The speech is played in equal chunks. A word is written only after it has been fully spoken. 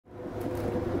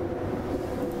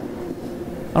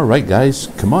All right, guys,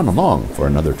 come on along for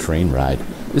another train ride.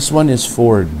 This one is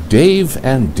for Dave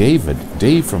and David.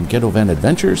 Dave from Ghetto Van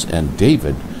Adventures and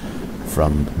David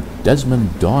from Desmond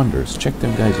Donders. Check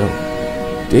them guys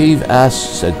out. Dave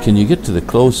said, can you get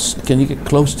close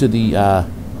to the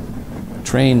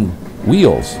train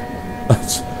wheels?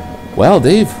 Well,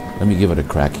 Dave, let me give it a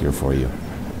crack here for you.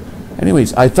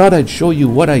 Anyways, I thought I'd show you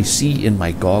what I see in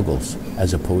my goggles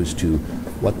as opposed to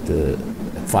what the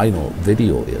final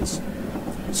video is.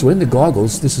 So in the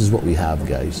goggles, this is what we have,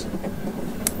 guys.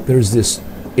 There's this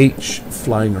H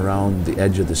flying around the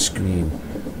edge of the screen.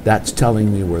 That's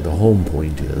telling me where the home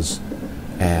point is.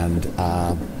 And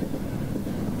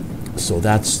so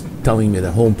that's telling me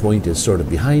the home point is sort of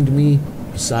behind me,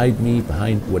 beside me,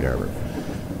 behind, whatever.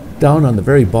 Down on the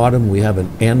very bottom, we have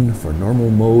an N for normal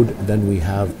mode. Then we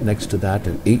have next to that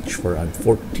an H for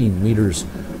 14 meters,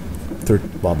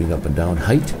 bobbing up and down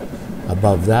height.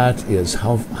 Above that is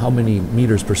how many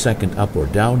meters per second up or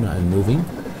down I'm moving.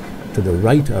 To the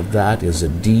right of that is a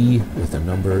D with a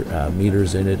number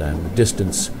meters in it. I'm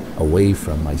distance away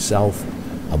from myself.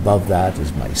 Above that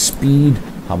is my speed,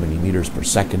 how many meters per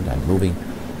second I'm moving.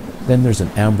 Then there's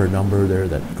an amber number there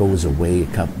that goes away.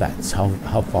 That's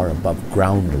how far above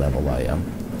ground level I am.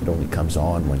 It only comes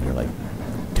on when you're like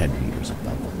 10 meters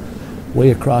above.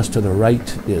 Way across to the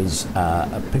right is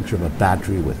a picture of a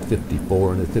battery with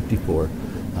 54 and a 54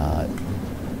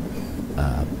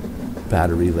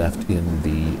 battery left in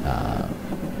the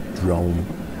drone.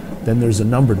 Then there's a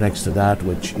number next to that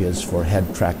which is for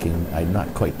head tracking. I'm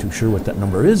not quite too sure what that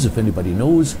number is. If anybody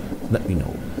knows, let me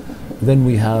know. Then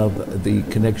we have the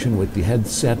connection with the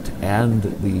headset and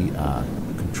the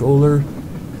controller,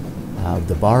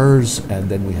 the bars, and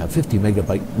then we have 50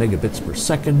 megabits per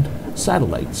second,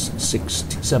 satellites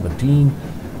 17,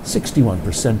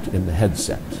 61% in the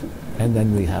headset. And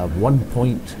then we have 1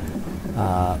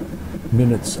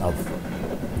 minutes of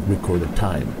recorded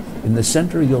time. In the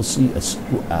center you'll see a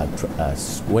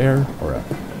square or a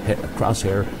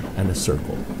crosshair and a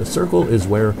circle. The circle is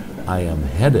where I am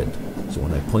headed. So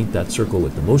when I point that circle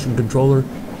with the motion controller,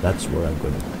 that's where I'm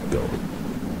going to go.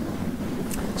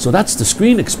 So that's the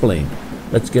screen explained.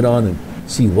 Let's get on and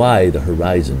see why the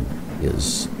horizon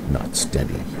is not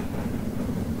steady.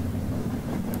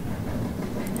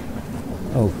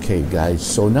 Okay, guys,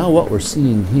 so now what we're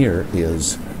seeing here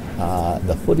is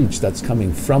the footage that's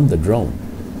coming from the drone.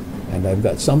 And I've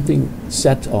got something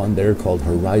set on there called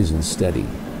Horizon Steady.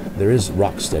 There is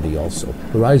Rock Steady also.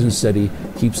 Horizon Steady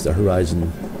keeps the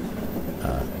horizon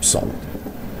solid.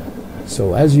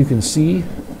 So as you can see,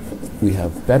 we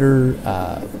have better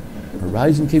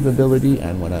horizon capability,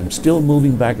 and when I'm still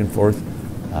moving back and forth,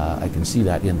 I can see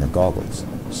that in the goggles.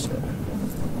 So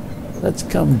let's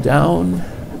come down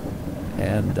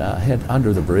and head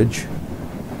under the bridge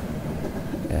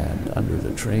and under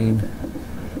the train.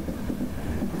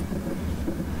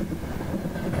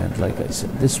 And like I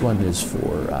said, this one is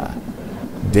for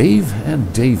Dave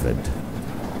and David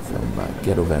from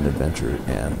Ghetto Van Adventure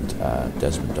and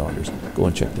Desmond Donders. Go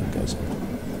and check them guys out.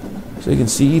 So you can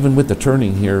see even with the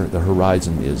turning here, the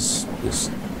horizon is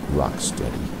rock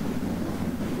steady.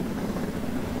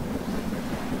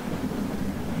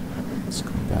 Let's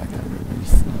go back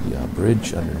underneath the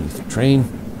bridge, underneath the train,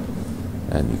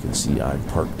 and you can see I'm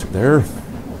parked there.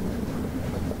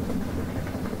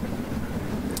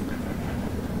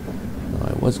 Now,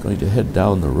 I was going to head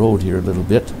down the road here a little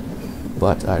bit,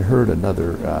 but I heard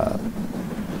another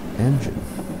engine,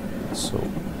 so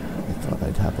I thought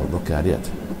I'd have a look at it,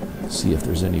 see if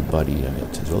there's anybody in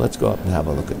it. So let's go up and have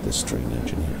a look at this train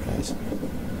engine here, guys.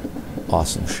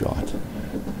 Awesome shot.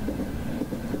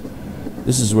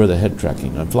 This is where the head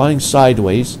tracking. I'm flying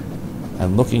sideways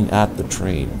and looking at the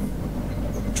train,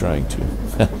 trying to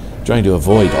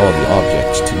avoid all the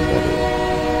objects too, by the way.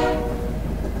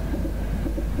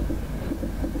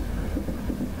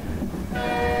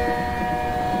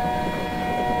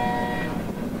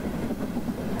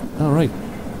 All right,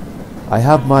 I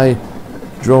have my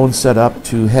drone set up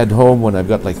to head home when I've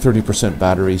got like 30%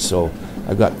 battery, so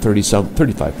I've got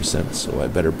 35%, so I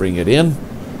better bring it in.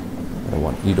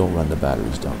 You don't run the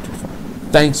batteries down too far.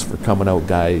 Thanks for coming out,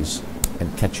 guys,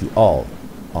 and catch you all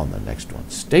on the next one.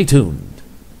 Stay tuned.